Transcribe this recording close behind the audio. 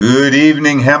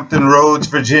evening, Hampton Roads,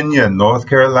 Virginia, North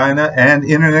Carolina, and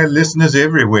internet listeners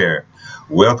everywhere.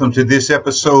 Welcome to this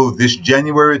episode, this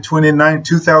January 29,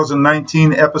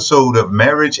 2019 episode of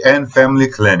Marriage and Family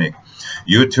Clinic.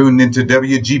 You're tuned into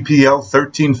WGPL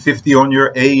 1350 on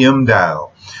your AM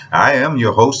dial. I am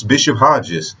your host, Bishop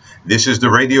Hodges. This is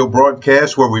the radio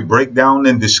broadcast where we break down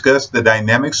and discuss the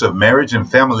dynamics of marriage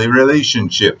and family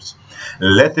relationships.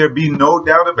 Let there be no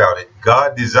doubt about it.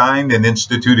 God designed and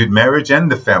instituted marriage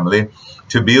and the family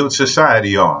to build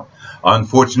society on.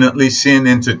 Unfortunately, sin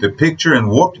entered the picture and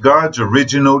warped God's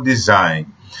original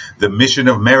design. The mission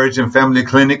of Marriage and Family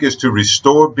Clinic is to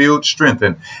restore, build,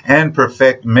 strengthen, and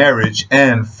perfect marriage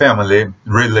and family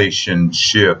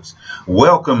relationships.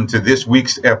 Welcome to this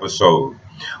week's episode.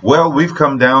 Well, we've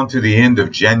come down to the end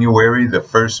of January, the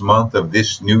first month of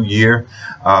this new year.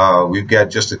 We've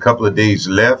got just a couple of days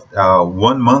left.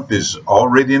 1 month is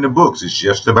already in the books. It's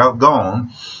just about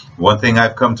gone. One thing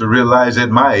I've come to realize at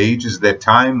my age is that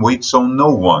time waits on no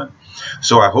one.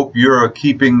 So I hope you're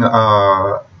keeping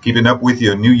up with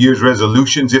your New Year's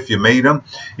resolutions if you made them.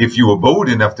 If you were bold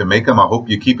enough to make them, I hope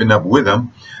you're keeping up with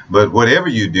them. But whatever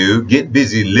you do, get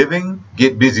busy living,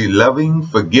 get busy loving,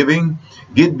 forgiving.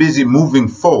 Get busy moving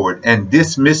forward and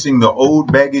dismissing the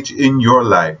old baggage in your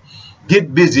life.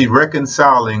 Get busy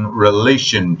reconciling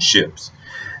relationships.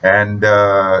 And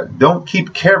don't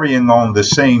keep carrying on the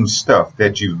same stuff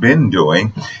that you've been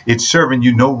doing. It's serving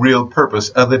you no real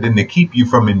purpose other than to keep you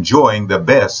from enjoying the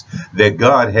best that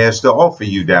God has to offer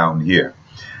you down here.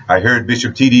 I heard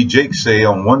Bishop T.D. Jakes say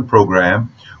on one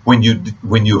program, when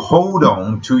you hold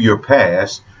on to your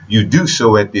past, you do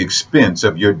so at the expense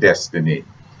of your destiny.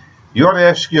 You ought to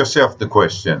ask yourself the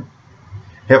question,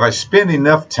 have I spent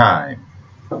enough time,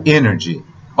 energy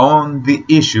on the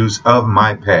issues of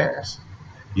my past?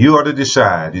 You ought to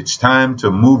decide it's time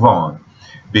to move on,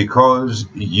 because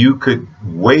you could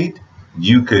wait,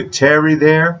 you could tarry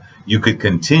there, you could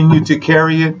continue to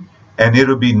carry it, and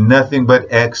it'll be nothing but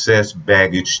excess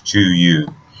baggage to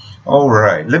you. All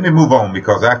right, let me move on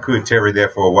because I could tarry there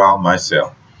for a while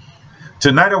myself.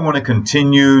 Tonight I want to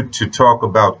continue to talk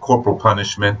about corporal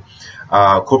punishment.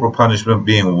 Corporal punishment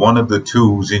being one of the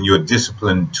tools in your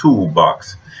discipline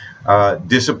toolbox.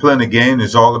 Discipline, again,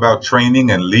 is all about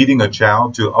training and leading a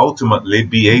child to ultimately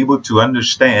be able to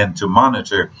understand, to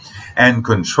monitor, and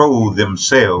control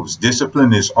themselves.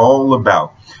 Discipline is all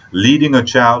about leading a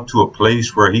child to a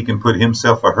place where he can put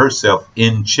himself or herself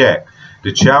in check.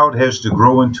 The child has to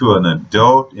grow into an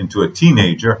adult, into a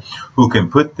teenager who can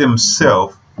put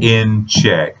themselves in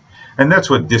check. And that's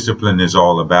what discipline is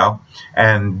all about.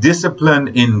 And discipline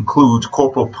includes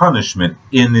corporal punishment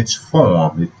in its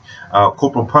form.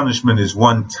 Corporal punishment is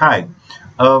one type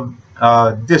of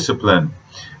discipline.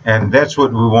 And that's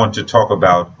what we want to talk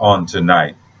about on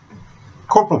tonight.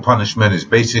 Corporal punishment is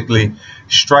basically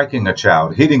striking a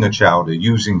child, hitting a child, or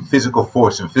using physical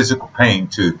force and physical pain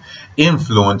to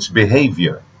influence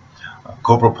behavior.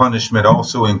 Corporal punishment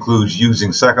also includes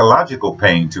using psychological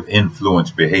pain to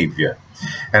influence behavior.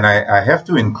 And I have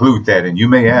to include that. And you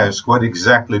may ask, what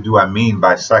exactly do I mean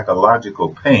by psychological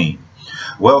pain?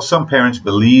 Well, some parents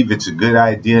believe it's a good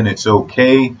idea and it's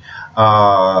okay.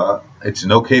 It's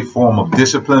an okay form of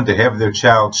discipline to have their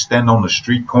child stand on the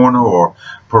street corner or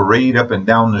parade up and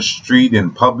down the street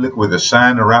in public with a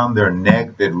sign around their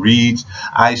neck that reads,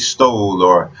 "I stole,"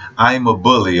 or "I'm a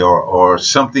bully," or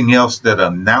something else that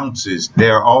announces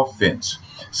their offense.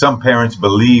 Some parents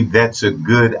believe that's a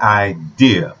good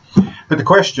idea. But the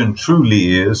question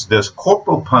truly is, does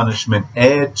corporal punishment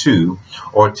add to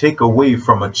or take away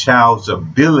from a child's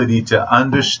ability to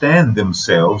understand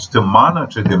themselves, to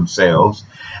monitor themselves,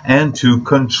 and to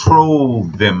control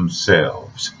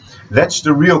themselves? That's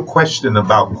the real question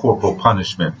about corporal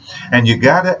punishment. And you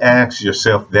got to ask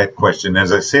yourself that question.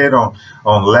 As I said on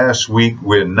last week,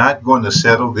 we're not going to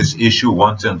settle this issue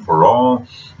once and for all.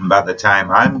 And by the time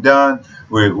I'm done,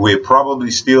 we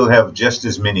probably still have just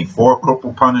as many for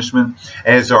corporal punishment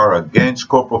as are against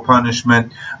corporal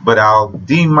punishment. But I'll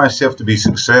deem myself to be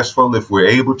successful if we're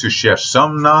able to share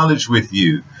some knowledge with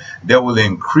you that will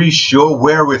increase your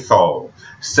wherewithal.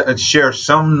 Share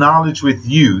some knowledge with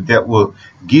you that will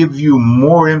give you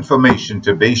more information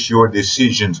to base your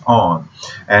decisions on.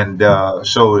 And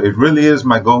so it really is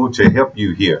my goal to help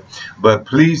you here. But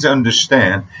please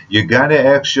understand, you got to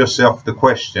ask yourself the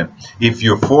question, if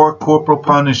you're for corporal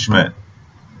punishment,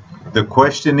 the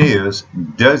question is,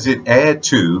 does it add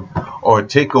to or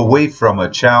take away from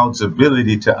a child's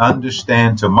ability to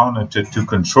understand, to monitor, to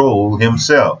control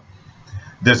himself?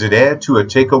 Does it add to or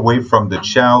take away from the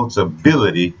child's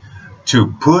ability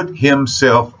to put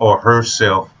himself or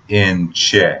herself in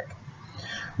check?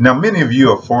 Now, many of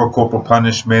you are for corporal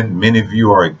punishment. Many of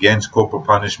you are against corporal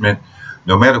punishment.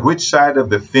 No matter which side of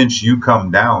the fence you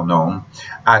come down on,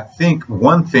 I think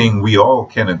one thing we all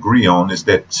can agree on is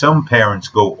that some parents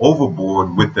go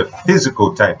overboard with the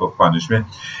physical type of punishment.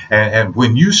 And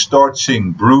when you start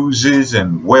seeing bruises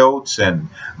and welts and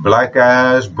black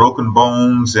eyes, broken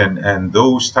bones, and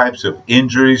those types of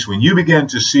injuries, when you begin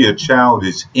to see a child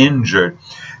is injured,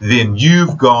 then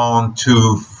you've gone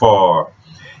too far.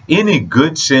 Any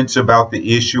good sense about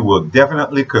the issue will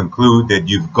definitely conclude that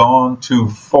you've gone too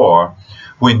far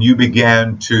when you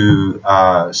began to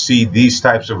see these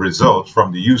types of results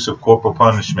from the use of corporal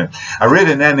punishment. I read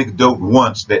an anecdote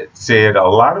once that said a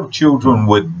lot of children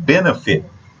would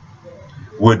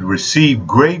receive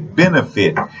great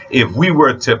benefit if we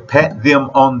were to pat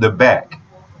them on the back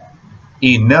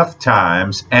enough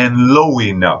times and low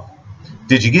enough.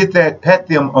 Did you get that? Pat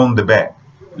them on the back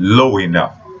low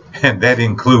enough. And that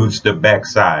includes the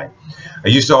backside. I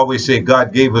used to always say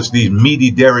God gave us these meaty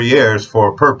derrieres for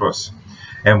a purpose.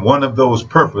 And one of those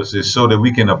purposes is so that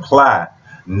we can apply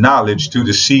knowledge to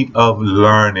the seat of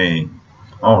learning.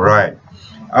 All right.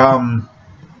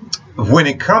 When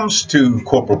it comes to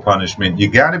corporal punishment, you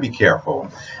got to be careful,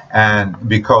 and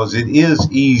because it is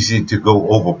easy to go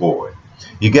overboard.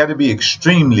 You got to be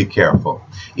extremely careful.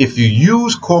 If you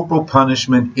use corporal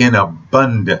punishment in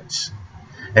abundance,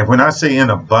 and when I say in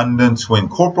abundance, when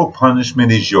corporal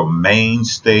punishment is your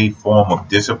mainstay form of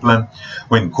discipline,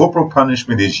 when corporal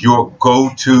punishment is your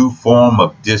go-to form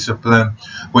of discipline,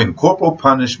 when corporal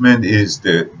punishment is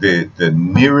the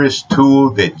nearest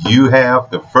tool that you have,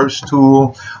 the first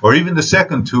tool, or even the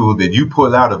second tool that you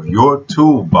pull out of your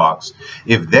toolbox,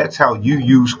 if that's how you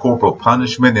use corporal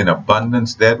punishment in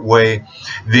abundance that way,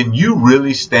 then you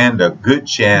really stand a good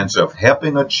chance of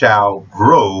helping a child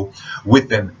grow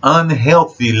with an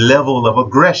unhealthy level of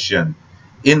aggression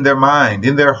in their mind,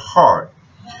 in their heart.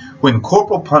 When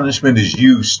corporal punishment is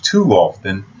used too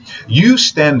often, you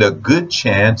stand a good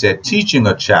chance at teaching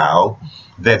a child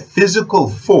that physical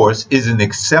force is an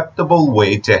acceptable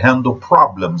way to handle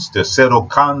problems, to settle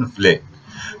conflict,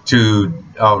 to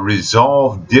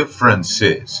resolve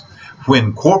differences.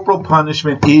 When corporal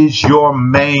punishment is your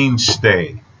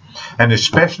mainstay, and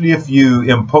especially if you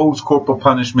impose corporal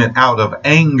punishment out of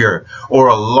anger or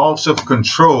a loss of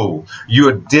control,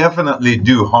 you definitely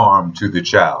do harm to the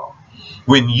child.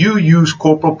 When you use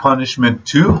corporal punishment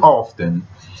too often,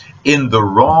 in the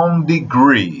wrong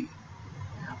degree,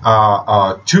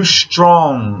 too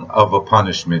strong of a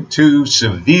punishment, too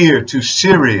severe, too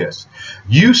serious,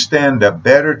 you stand a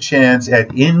better chance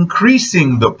at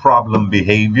increasing the problem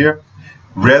behavior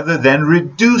rather than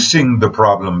reducing the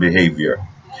problem behavior.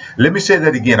 Let me say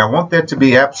that again. I want that to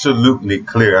be absolutely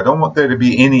clear. I don't want there to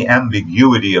be any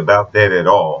ambiguity about that at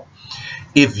all.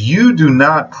 If you do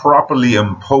not properly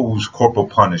impose corporal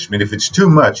punishment, if it's too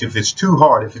much, if it's too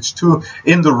hard, if it's too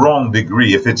in the wrong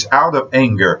degree, if it's out of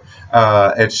anger,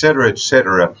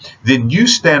 etc., then you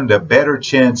stand a better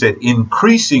chance at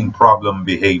increasing problem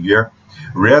behavior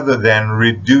rather than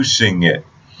reducing it.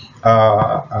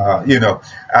 I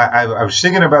was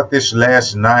thinking about this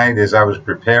last night as I was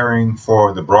preparing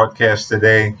for the broadcast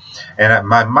today, and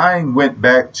my mind went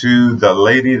back to the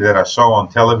lady that I saw on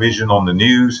television on the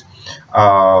news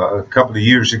a couple of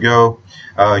years ago.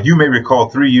 You may recall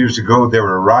 3 years ago there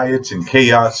were riots and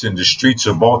chaos in the streets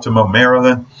of Baltimore,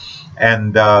 Maryland,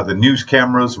 and the news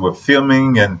cameras were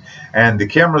filming, and the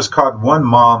cameras caught one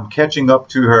mom catching up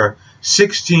to her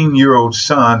 16-year-old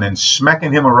son and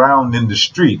smacking him around in the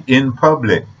street in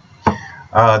public.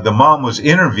 The mom was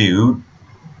interviewed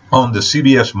on the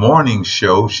CBS Morning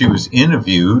Show. She was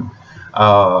interviewed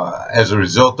as a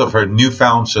result of her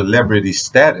newfound celebrity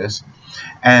status,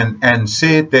 and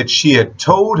said that she had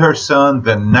told her son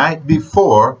the night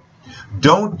before,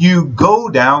 "Don't you go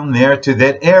down there to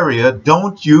that area.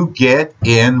 Don't you get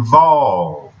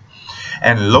involved."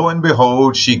 And lo and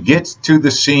behold, she gets to the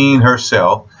scene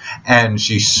herself and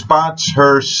she spots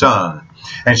her son.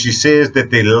 And she says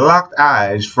that they locked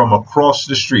eyes from across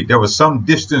the street. There was some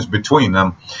distance between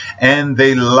them, and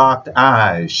they locked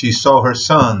eyes. She saw her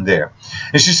son there.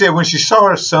 And she said when she saw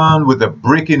her son with a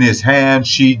brick in his hand,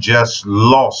 she just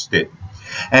lost it.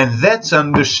 And that's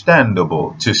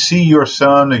understandable, to see your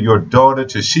son or your daughter,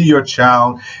 to see your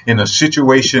child in a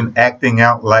situation acting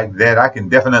out like that. I can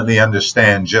definitely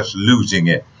understand just losing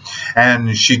it.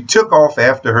 And she took off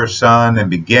after her son and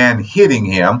began hitting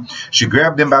him. She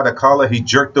grabbed him by the collar. He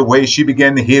jerked away. She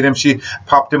began to hit him. She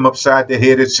popped him upside the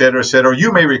head, etc., etc.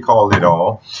 You may recall it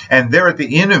all. And there at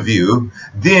the interview,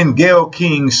 then Gayle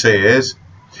King says,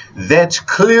 "That's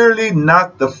clearly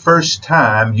not the first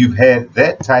time you've had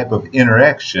that type of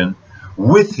interaction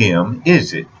with him,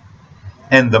 is it?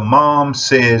 And the mom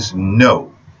says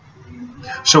no.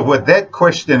 So what that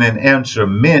question and answer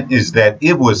meant is that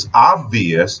it was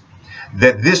obvious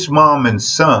that this mom and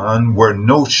son were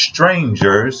no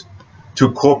strangers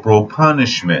to corporal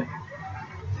punishment.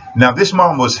 Now, this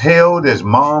mom was hailed as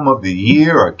Mom of the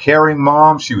Year, a caring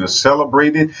mom. She was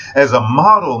celebrated as a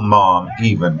model mom,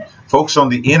 even. Folks on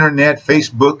the internet,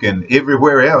 Facebook, and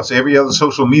everywhere else, every other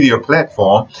social media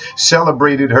platform,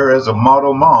 celebrated her as a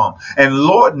model mom. And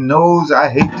Lord knows I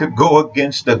hate to go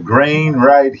against the grain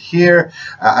right here.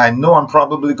 I know I'm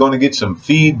probably going to get some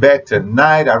feedback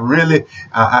tonight. I really,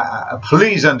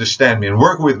 please understand me and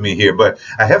work with me here, but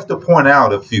I have to point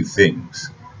out a few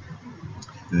things.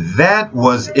 That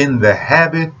was in the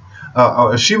habit,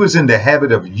 she was in the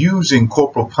habit of using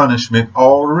corporal punishment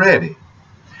already,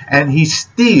 and he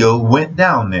still went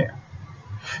down there.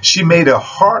 She made a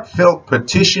heartfelt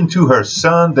petition to her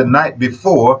son the night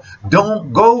before,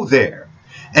 don't go there,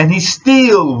 and he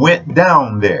still went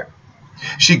down there.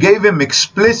 She gave him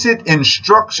explicit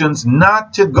instructions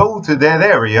not to go to that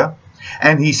area,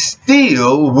 and he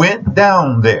still went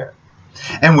down there.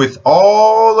 And with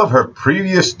all of her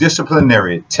previous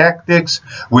disciplinary tactics,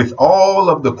 with all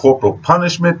of the corporal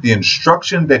punishment, the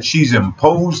instruction that she's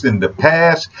imposed in the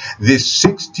past, this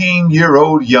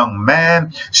 16-year-old young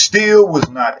man still was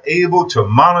not able to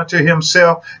monitor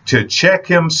himself, to check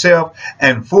himself,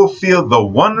 and fulfill the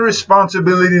one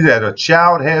responsibility that a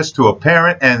child has to a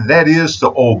parent, and that is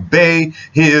to obey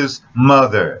his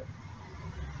mother.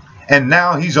 And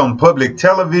now he's on public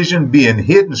television being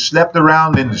hit and slapped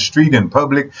around in the street in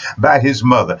public by his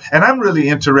mother. And I'm really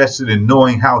interested in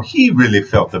knowing how he really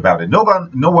felt about it. No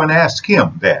one asked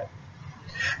him that.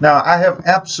 Now, I have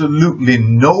absolutely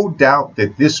no doubt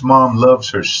that this mom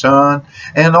loves her son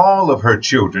and all of her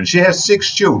children. She has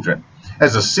 6 children.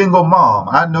 As a single mom,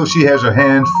 I know she has her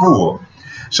hands full.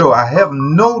 So I have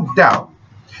no doubt.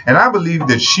 And I believe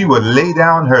that she would lay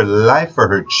down her life for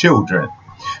her children.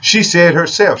 She said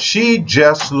herself, she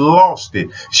just lost it.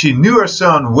 She knew her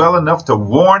son well enough to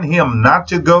warn him not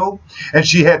to go, and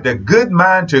she had the good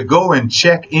mind to go and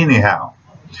check anyhow.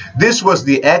 This was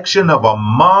the action of a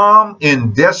mom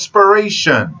in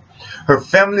desperation. Her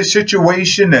family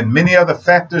situation and many other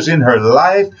factors in her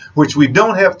life, which we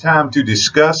don't have time to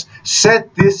discuss,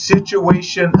 set this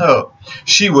situation up.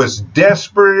 She was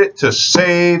desperate to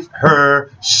save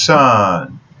her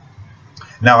son.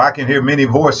 Now, I can hear many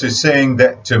voices saying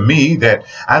that to me that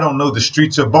I don't know the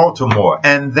streets of Baltimore.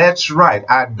 And that's right.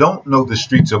 I don't know the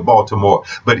streets of Baltimore.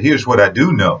 But here's what I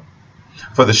do know.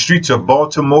 For the streets of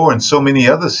Baltimore and so many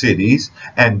other cities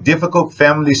and difficult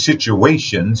family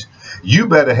situations, you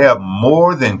better have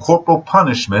more than corporal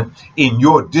punishment in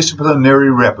your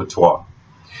disciplinary repertoire.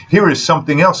 Here is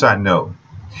something else I know.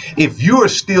 If you are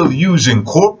still using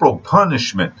corporal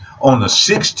punishment on a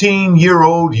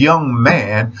 16-year-old young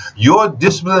man, your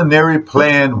disciplinary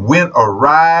plan went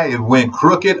awry, it went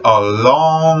crooked a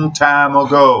long time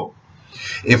ago.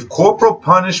 If corporal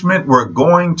punishment were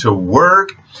going to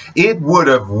work, it would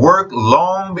have worked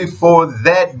long before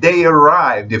that day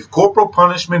arrived. If corporal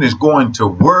punishment is going to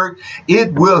work,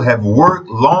 it will have worked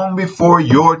long before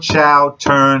your child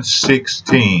turns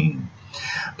 16.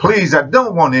 Please, I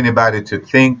don't want anybody to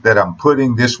think that I'm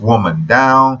putting this woman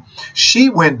down. She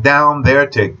went down there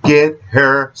to get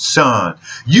her son.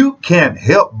 You can't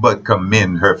help but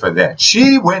commend her for that.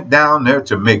 She went down there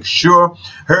to make sure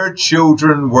her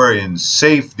children were in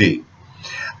safety.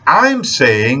 I'm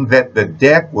saying that the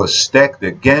deck was stacked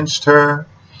against her,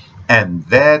 and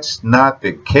that's not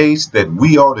the case that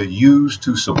we ought to use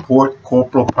to support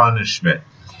corporal punishment.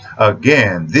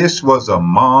 Again, this was a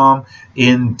mom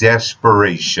in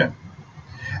desperation.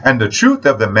 And the truth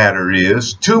of the matter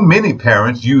is, too many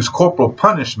parents use corporal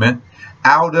punishment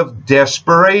out of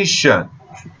desperation.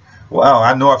 Wow,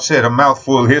 I know I've said a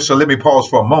mouthful here, so let me pause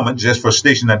for a moment just for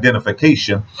station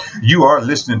identification. You are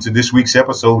listening to this week's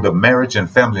episode of Marriage and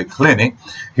Family Clinic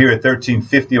here at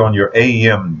 1350 on your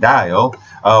AM dial.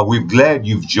 We're glad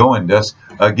you've joined us.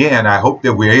 Again, I hope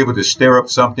that we're able to stir up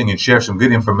something and share some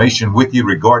good information with you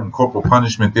regarding corporal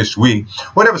punishment this week.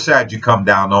 Whatever side you come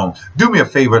down on, do me a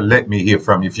favor, let me hear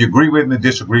from you. If you agree with me,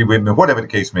 disagree with me, whatever the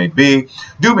case may be,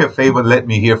 do me a favor, let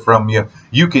me hear from you.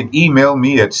 You can email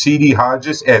me at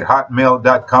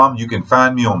cdhodges@hotmail.com. You can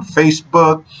find me on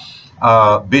Facebook,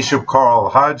 Bishop Carl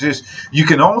Hodges. You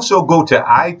can also go to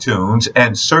iTunes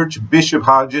and search Bishop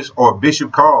Hodges or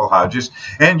Bishop Carl Hodges,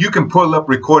 and you can pull up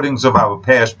recordings of our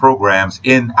past programs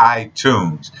in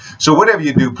iTunes. So whatever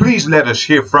you do, please let us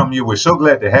hear from you. We're so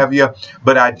glad to have you,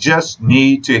 but I just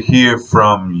need to hear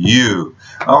from you.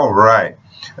 All right.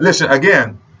 Listen,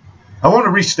 again, I want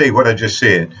to restate what I just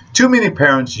said. Too many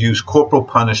parents use corporal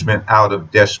punishment out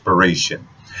of desperation.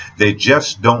 They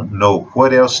just don't know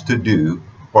what else to do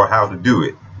or how to do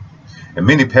it. And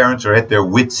many parents are at their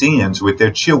wits' ends with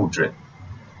their children.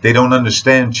 They don't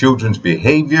understand children's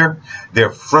behavior.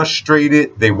 They're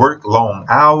frustrated. They work long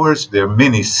hours. There are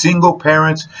many single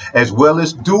parents as well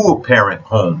as dual parent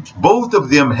homes. Both of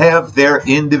them have their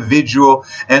individual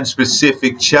and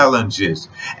specific challenges.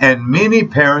 And many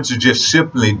parents are just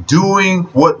simply doing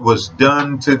what was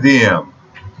done to them.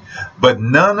 But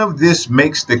none of this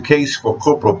makes the case for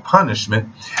corporal punishment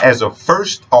as a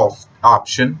first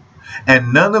option.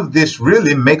 And none of this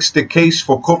really makes the case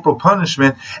for corporal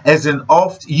punishment as an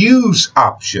oft-used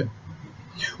option.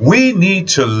 We need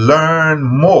to learn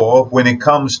more when it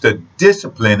comes to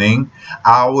disciplining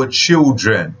our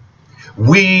children.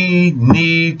 We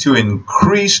need to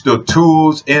increase the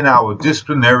tools in our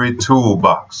disciplinary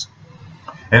toolbox.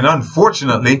 And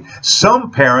unfortunately,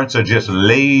 some parents are just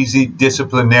lazy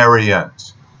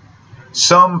disciplinarians.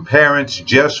 Some parents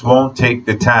just won't take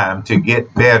the time to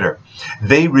get better.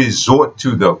 They resort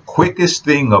to the quickest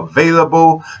thing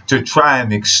available to try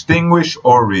and extinguish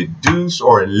or reduce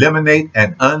or eliminate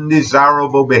an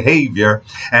undesirable behavior.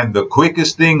 And the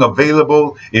quickest thing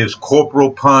available is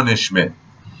corporal punishment.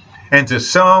 And to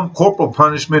some, corporal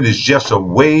punishment is just a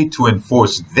way to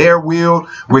enforce their will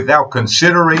without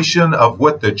consideration of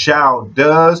what the child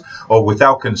does, or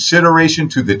without consideration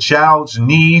to the child's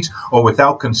needs, or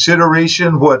without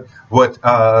consideration what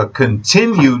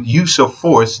continued use of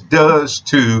force does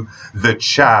to the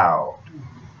child.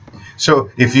 So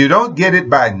if you don't get it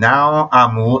by now,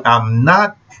 I'm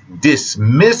not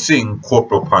dismissing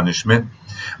corporal punishment,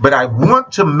 but I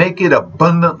want to make it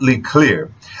abundantly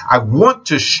clear. I want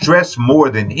to stress more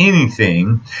than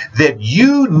anything that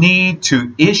you need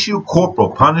to issue corporal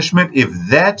punishment. If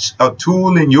that's a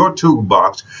tool in your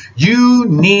toolbox, you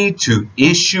need to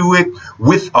issue it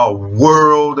with a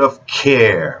world of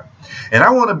care. And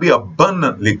I want to be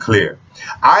abundantly clear.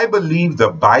 I believe the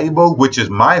Bible, which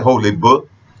is my holy book,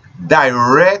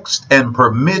 directs and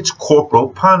permits corporal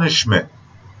punishment.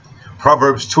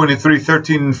 Proverbs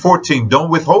 23:13 and 14,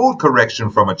 don't withhold correction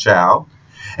from a child.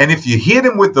 And if you hit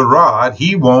him with the rod,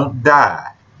 he won't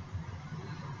die.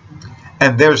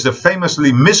 And there's the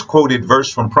famously misquoted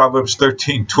verse from Proverbs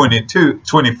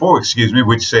 13:24,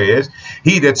 which says,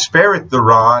 he that spareth the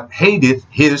rod hateth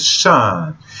his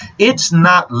son. It's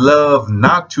not love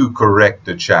not to correct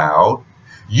the child.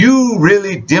 You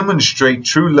really demonstrate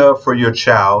true love for your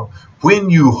child when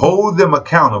you hold them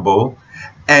accountable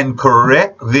and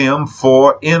correct them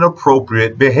for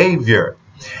inappropriate behavior.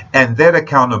 And that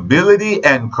accountability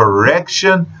and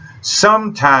correction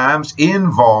sometimes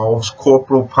involves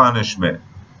corporal punishment.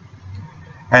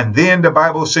 And then the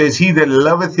Bible says, he that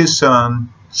loveth his son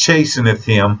chasteneth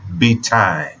him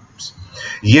betimes.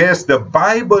 Yes, the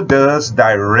Bible does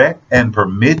direct and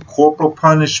permit corporal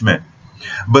punishment.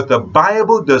 But the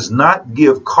Bible does not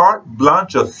give carte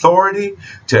blanche authority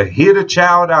to hit a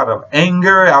child out of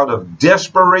anger, out of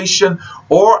desperation,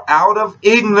 or out of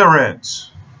ignorance.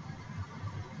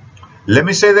 Let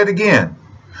me say that again.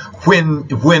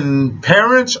 When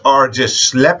parents are just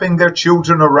slapping their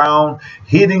children around,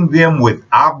 hitting them with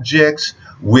objects,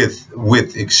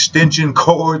 with extension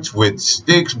cords, with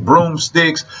sticks,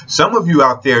 broomsticks, some of you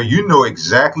out there, you know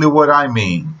exactly what I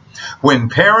mean. When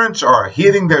parents are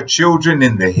hitting their children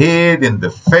in the head, in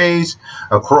the face,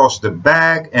 across the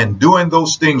back, and doing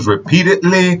those things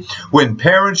repeatedly, when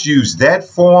parents use that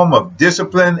form of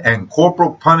discipline and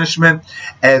corporal punishment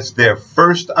as their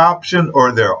first option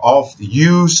or their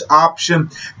oft-used option,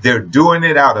 they're doing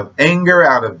it out of anger,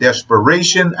 out of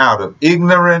desperation, out of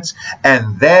ignorance,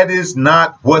 and that is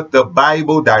not what the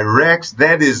Bible directs.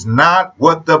 That is not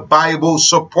what the Bible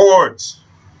supports.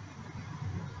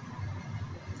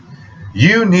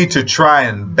 You need to try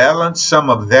and balance some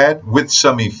of that with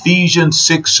some Ephesians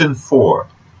 6 and 4.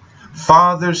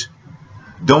 Fathers,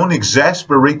 don't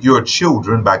exasperate your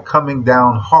children by coming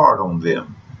down hard on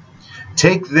them.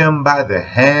 Take them by the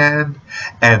hand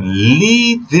and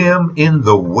lead them in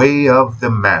the way of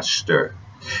the master.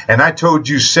 And I told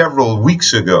you several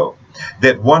weeks ago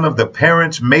that one of the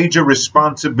parents' major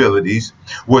responsibilities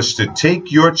was to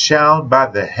take your child by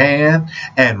the hand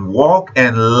and walk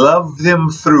and love them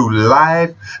through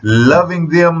life, loving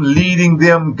them, leading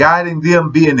them, guiding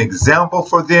them, be an example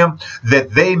for them,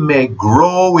 that they may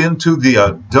grow into the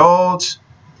adults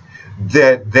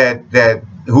that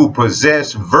who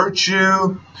possess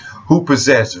virtue, who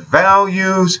possess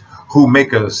values, who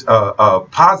make a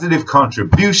positive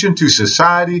contribution to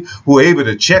society, who are able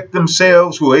to check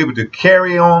themselves, who are able to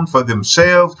carry on for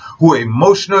themselves, who are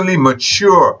emotionally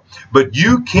mature. But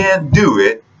you can't do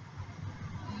it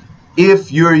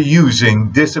if you're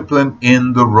using discipline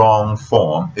in the wrong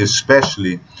form,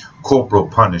 especially corporal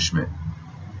punishment.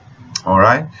 All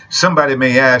right. Somebody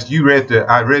may ask,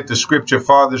 I read the scripture,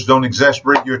 fathers don't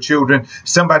exasperate your children.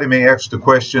 Somebody may ask the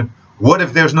question, what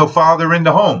if there's no father in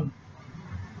the home?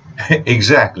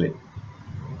 Exactly.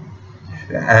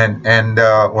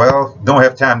 Well, don't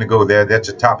have time to go there. That's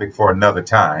a topic for another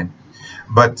time.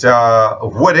 But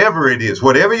whatever it is,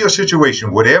 whatever your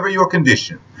situation, whatever your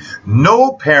condition,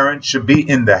 no parent should be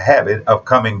in the habit of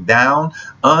coming down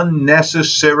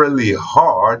unnecessarily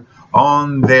hard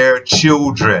on their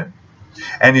children.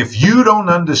 And if you don't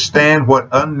understand what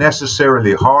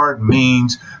unnecessarily hard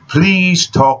means, please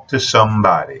talk to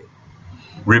somebody.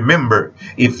 Remember,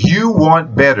 if you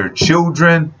want better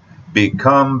children,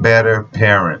 become better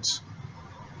parents.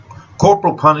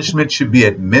 Corporal punishment should be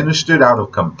administered out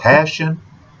of compassion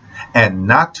and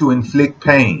not to inflict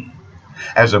pain.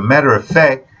 As a matter of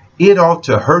fact, it ought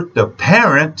to hurt the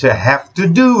parent to have to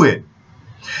do it.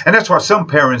 And that's why some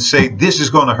parents say, this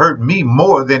is going to hurt me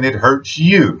more than it hurts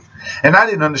you. And I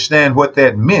didn't understand what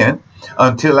that meant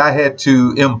until I had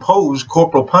to impose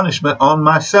corporal punishment on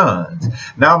my sons.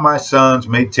 Now my sons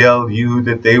may tell you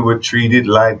that they were treated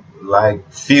like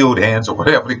field hands or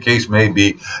whatever the case may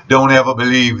be. Don't ever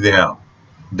believe them.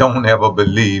 Don't ever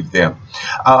believe them.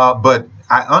 But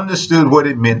I understood what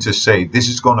it meant to say, this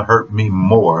is going to hurt me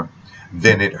more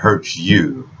than it hurts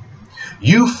you.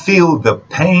 You feel the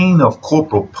pain of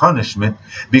corporal punishment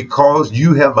because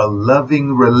you have a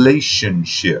loving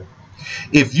relationship.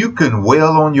 If you can wail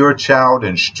on your child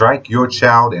and strike your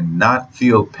child and not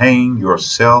feel pain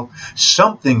yourself,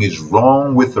 something is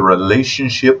wrong with the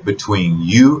relationship between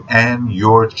you and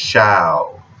your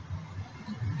child.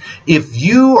 If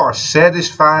you are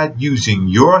satisfied using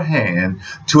your hand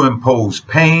to impose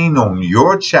pain on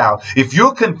your child, if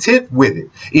you're content with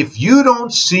it, if you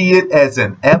don't see it as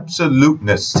an absolute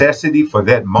necessity for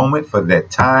that moment, for that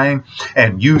time,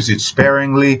 and use it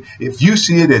sparingly, if you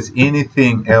see it as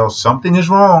anything else, something is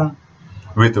wrong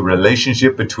with the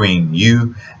relationship between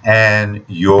you and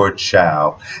your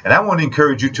child. And I want to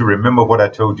encourage you to remember what I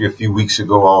told you a few weeks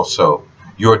ago also.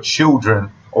 Your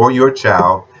children or your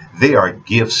child, they are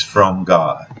gifts from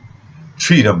God.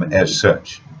 Treat them as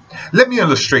such. Let me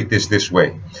illustrate this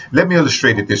way. Let me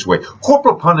illustrate it this way.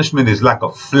 Corporal punishment is like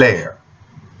a flare.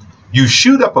 You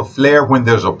shoot up a flare when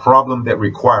there's a problem that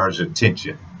requires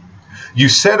attention. You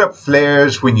set up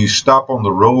flares when you stop on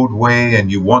the roadway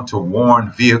and you want to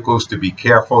warn vehicles to be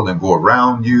careful and go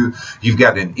around you. You've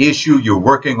got an issue, you're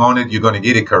working on it, you're going to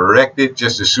get it corrected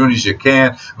just as soon as you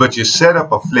can, but you set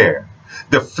up a flare.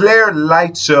 The flare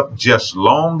lights up just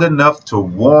long enough to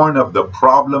warn of the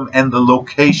problem and the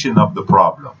location of the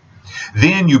problem.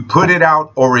 Then you put it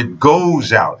out or it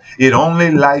goes out. It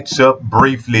only lights up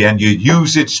briefly and you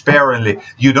use it sparingly.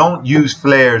 You don't use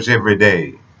flares every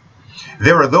day.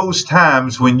 There are those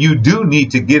times when you do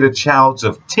need to get a child's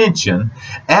attention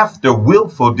after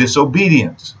willful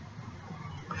disobedience.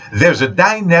 There's a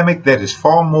dynamic that is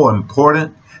far more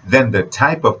important than the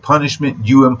type of punishment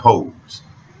you impose.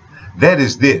 That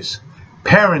is this: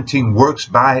 parenting works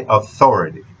by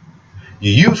authority.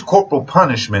 You use corporal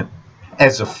punishment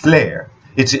as a flare.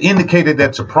 It's an indicator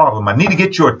that's a problem. I need to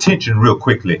get your attention real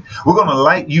quickly. We're going to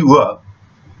light you up,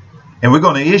 and we're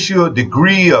going to issue a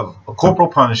degree of corporal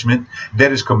punishment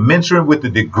that is commensurate with the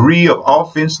degree of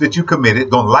offense that you committed.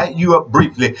 Going to light you up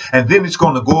briefly, and then it's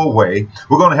going to go away.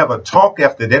 We're going to have a talk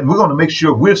after that, and we're going to make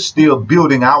sure we're still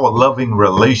building our loving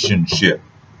relationship.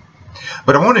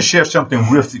 But I want to share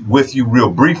something with you real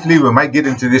briefly. We might get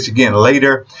into this again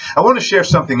later. I want to share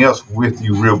something else with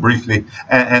you real briefly,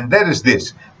 and that is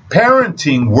this.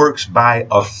 Parenting works by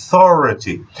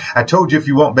authority. I told you, if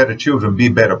you want better children, be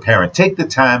a better parent. Take the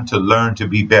time to learn to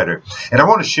be better. And I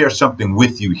want to share something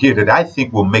with you here that I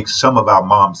think will make some of our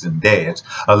moms and dads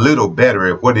a little better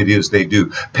at what it is they do.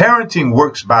 Parenting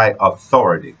works by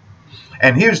authority.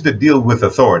 And here's the deal with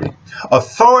authority.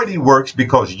 Authority works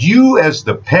because you as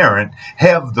the parent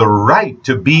have the right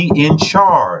to be in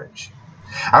charge.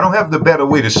 I don't have the better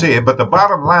way to say it, but the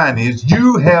bottom line is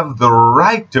you have the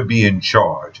right to be in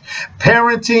charge.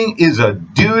 Parenting is a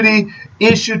duty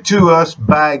issued to us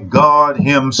by God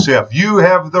Himself. You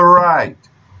have the right.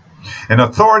 And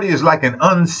authority is like an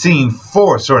unseen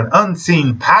force or an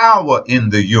unseen power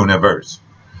in the universe.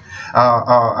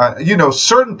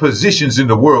 Certain positions in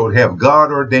the world have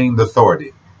God-ordained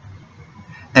authority.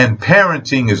 And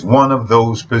parenting is one of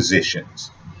those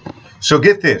positions. So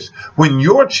get this. When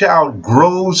your child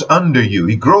grows under you,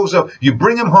 he grows up, you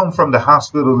bring him home from the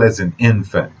hospital as an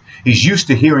infant. He's used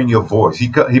to hearing your voice. He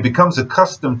becomes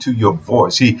accustomed to your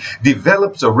voice. He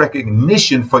develops a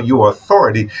recognition for your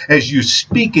authority as you're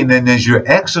speaking and as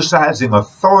you're exercising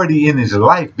authority in his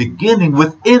life, beginning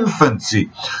with infancy.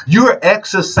 You're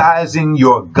exercising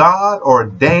your God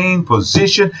ordained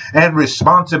position and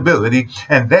responsibility,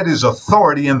 and that is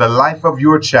authority in the life of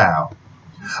your child.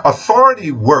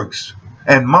 Authority works.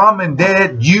 And mom and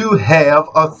dad, you have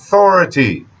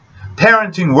authority.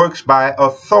 Parenting works by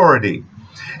authority.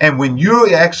 And when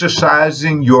you're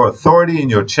exercising your authority in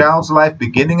your child's life,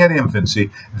 beginning at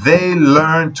infancy, they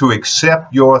learn to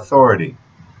accept your authority.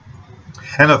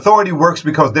 And authority works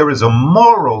because there is a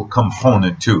moral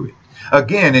component to it.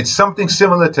 Again, it's something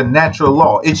similar to natural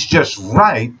law. It's just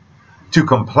right to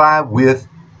comply with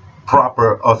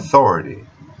proper authority.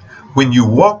 When you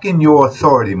walk in your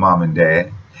authority, mom and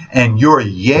dad, and your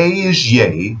yea is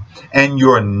yea, and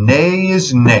your nay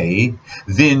is nay,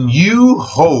 then you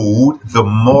hold the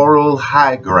moral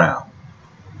high ground.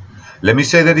 Let me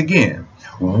say that again.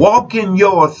 Walk in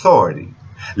your authority.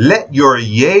 Let your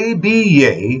yea be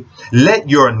yea, let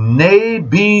your nay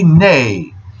be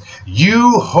nay.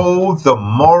 You hold the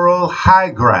moral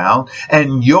high ground,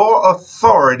 and your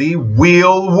authority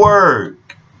will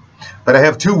work. But I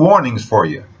have two warnings for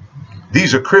you.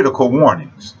 These are critical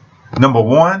warnings. Number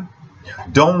one,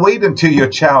 don't wait until your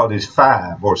child is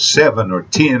 5 or 7 or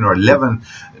 10 or 11,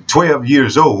 12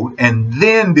 years old and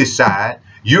then decide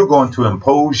you're going to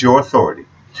impose your authority.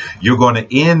 You're going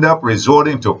to end up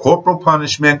resorting to corporal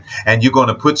punishment, and you're going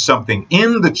to put something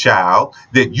in the child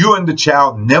that you and the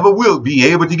child never will be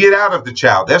able to get out of the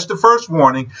child. That's the first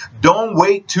warning. Don't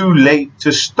wait too late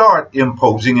to start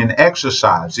imposing and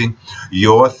exercising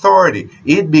your authority.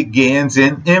 It begins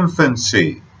in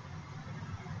infancy.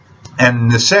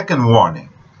 And the second warning,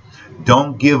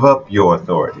 don't give up your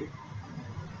authority.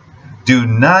 Do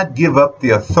not give up the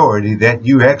authority that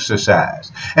you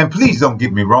exercise. And please don't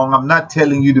get me wrong. I'm not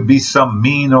telling you to be some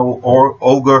mean old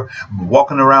ogre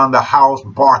walking around the house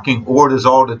barking orders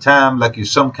all the time like you're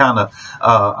some kind of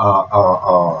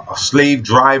a slave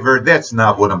driver. That's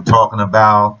not what I'm talking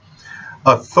about.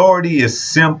 Authority is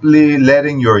simply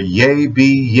letting your yea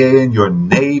be yea and your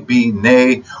nay be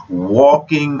nay,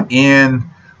 walking in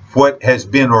what has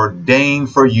been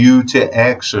ordained for you to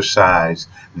exercise.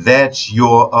 That's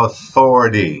your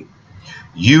authority.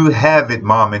 You have it,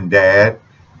 mom and dad.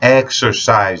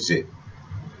 Exercise it.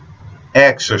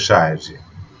 Exercise it.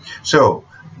 So,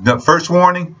 the first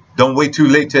warning, don't wait too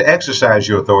late to exercise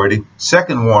your authority.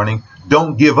 Second warning,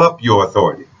 don't give up your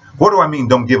authority. What do I mean,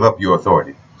 don't give up your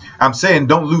authority? I'm saying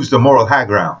don't lose the moral high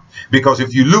ground. Because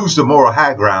if you lose the moral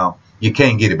high ground, you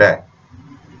can't get it back.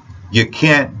 You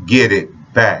can't get it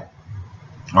back.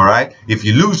 All right? If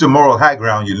you lose the moral high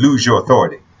ground, you lose your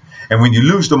authority. And when you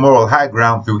lose the moral high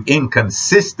ground through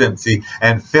inconsistency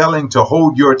and failing to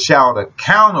hold your child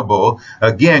accountable,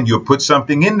 again, you'll put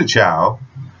something in the child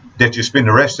that you spend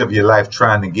the rest of your life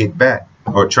trying to get back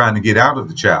or trying to get out of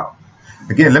the child.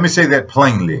 Again, let me say that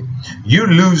plainly. You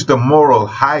lose the moral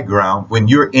high ground when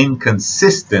you're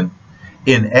inconsistent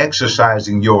in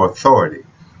exercising your authority.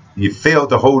 You fail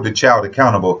to hold the child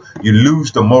accountable, you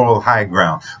lose the moral high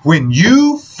ground. When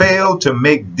you fail to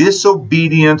make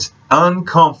disobedience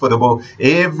uncomfortable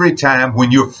every time,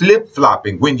 when you're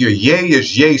flip-flopping, when your yea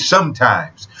is yea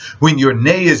sometimes, when your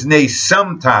nay is nay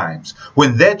sometimes,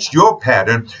 when that's your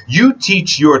pattern, you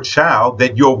teach your child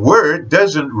that your word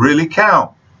doesn't really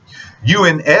count. You,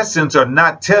 in essence, are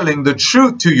not telling the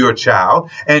truth to your child,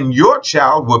 and your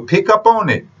child will pick up on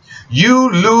it.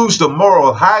 You lose the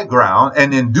moral high ground,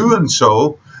 and in doing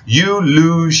so, you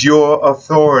lose your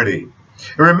authority.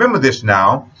 And remember this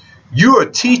now, you are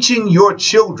teaching your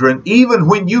children even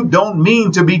when you don't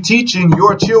mean to be teaching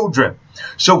your children.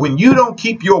 So when you don't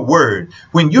keep your word,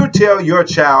 when you tell your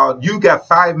child you got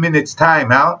 5 minutes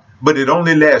time out, but it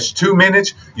only lasts 2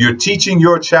 minutes, you're teaching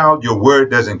your child your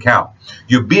word doesn't count.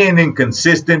 You're being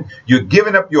inconsistent, you're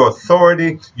giving up your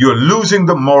authority, you're losing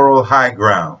the moral high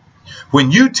ground.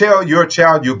 When you tell your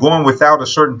child you're going without a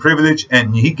certain privilege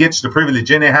and he gets the privilege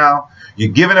anyhow,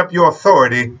 you're giving up your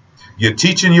authority. You're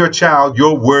teaching your child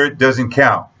your word doesn't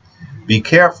count. Be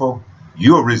careful.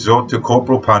 you'll resort to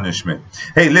corporal punishment.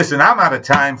 Hey, listen, I'm out of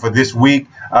time for this week.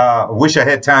 I wish I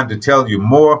had time to tell you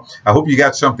more. I hope you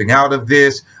got something out of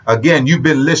this. Again, you've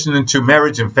been listening to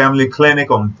Marriage and Family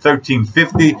Clinic on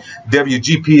 1350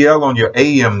 WGPL on your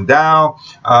AM dial.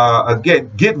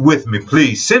 Again, get with me,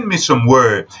 please. Send me some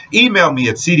word. Email me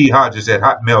at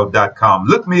cdhodges@hotmail.com.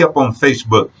 Look me up on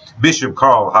Facebook, Bishop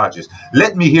Carl Hodges.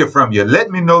 Let me hear from you.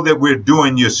 Let me know that we're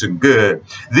doing you some good.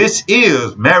 This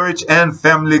is Marriage and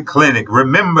Family Clinic.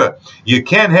 Remember, you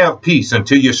can't have peace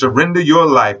until you surrender your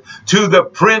life to the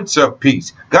Prince of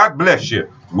Peace. God bless you.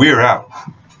 We're out.